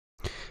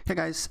Hey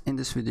guys, in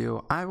this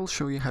video I will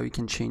show you how you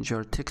can change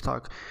your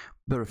TikTok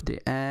birthday,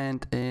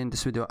 and in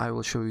this video I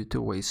will show you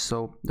two ways.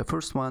 So the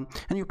first one,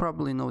 and you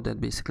probably know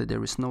that basically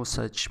there is no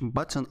such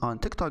button on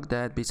TikTok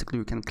that basically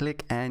you can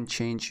click and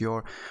change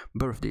your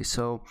birthday.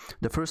 So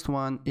the first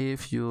one,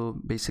 if you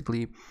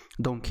basically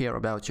don't care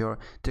about your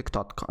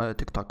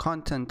TikTok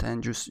content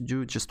and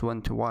you just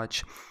want to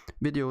watch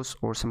videos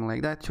or something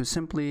like that, you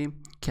simply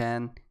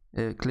can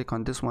click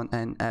on this one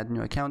and add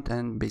new account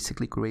and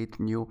basically create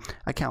new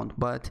account.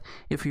 But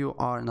if you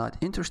are not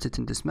interested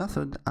in this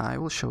method, I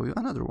will show you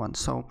another one.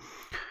 So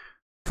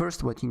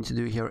first, what you need to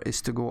do here is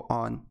to go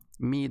on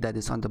Me, that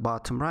is on the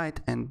bottom right,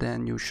 and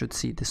then you should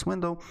see this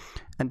window,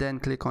 and then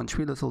click on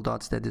three little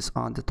dots that is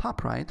on the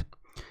top right,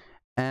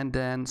 and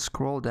then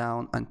scroll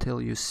down until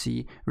you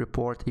see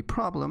report a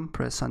problem.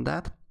 Press on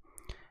that,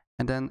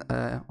 and then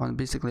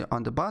basically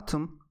on the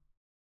bottom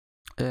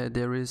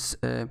there is,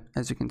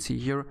 as you can see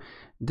here,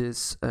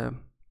 this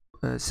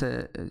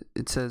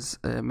it says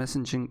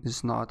messaging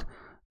is no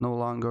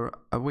longer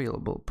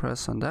available.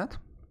 Press on that,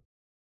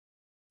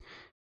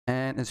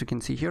 and as you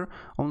can see here,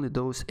 only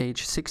those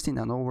age 16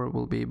 and over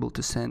will be able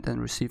to send and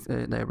receive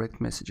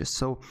direct messages.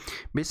 So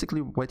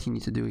basically what you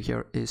need to do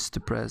here is to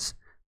press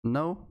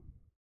no,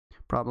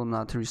 problem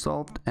not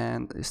resolved,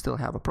 and you still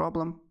have a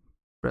problem.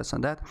 Press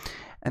on that,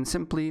 and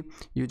simply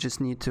you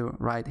just need to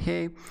write,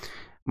 hey,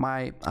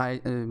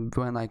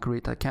 when I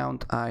create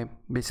account, I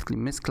basically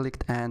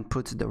misclicked and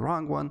put the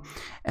wrong one,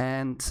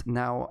 and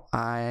now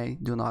I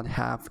do not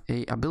have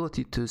a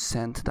ability to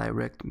send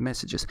direct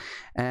messages.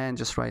 And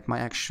just write my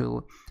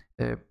actual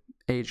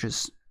age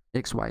is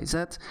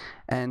XYZ,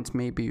 and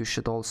maybe you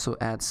should also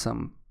add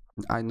some,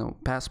 I know,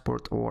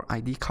 passport or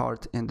ID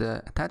card in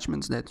the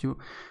attachments that you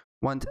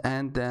want,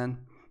 and then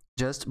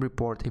just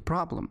report a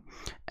problem.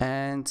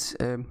 And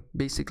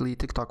basically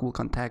TikTok will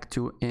contact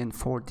you in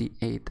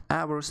 48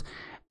 hours,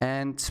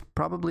 and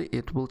probably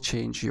it will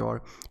change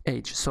your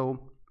age. So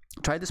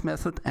try this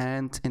method,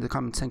 and in the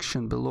comment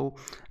section below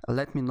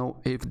let me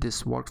know if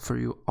this worked for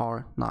you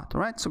or not.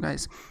 Alright, so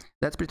guys,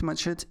 that's pretty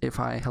much it. If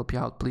I help you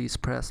out, please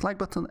press like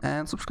button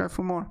and subscribe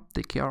for more.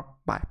 Take care,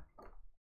 bye.